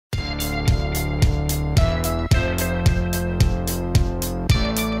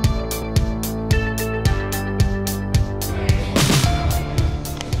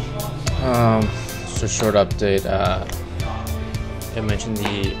short update. I mentioned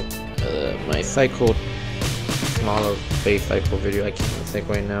my cycle, smaller base cycle video. I can't even think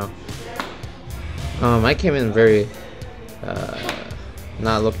right now. I came in very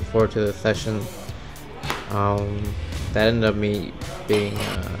not looking forward to the session. That ended up me being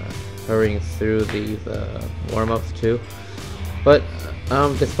hurrying through these warm-ups too. But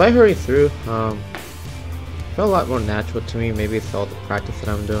despite hurrying through, it felt a lot more natural to me. Maybe it's all the practice that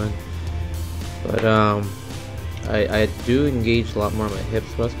I'm doing. But I do engage a lot more in my hip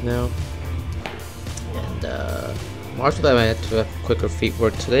thrust now. And more so that I had to have quicker feet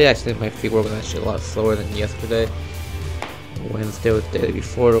work. Today actually my feet work was actually a lot slower than yesterday. Wednesday was the day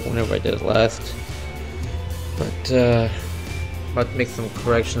before, whenever I did it last. But about to make some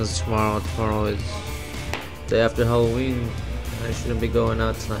corrections tomorrow. Tomorrow is day after Halloween. I shouldn't be going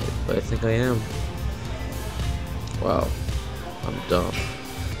out tonight, but I think I am. Wow, I'm dumb.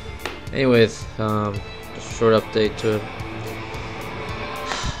 Anyways, just a short update to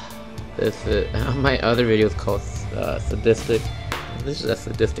it. My other video is called Sadistic. This is a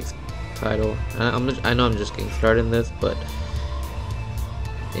Sadistic title. I know I'm just getting started in this, but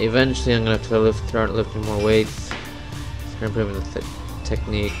eventually I'm gonna have to start lifting more weights, start improving the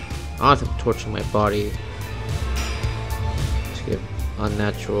technique. Honestly, I'm torturing my body to get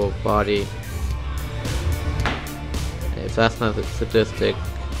unnatural body. If that's not sadistic,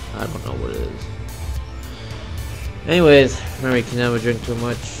 I don't know what it is. Anyways, remember you can never drink too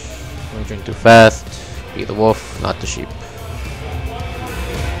much, don't drink too fast, be the wolf, not the sheep.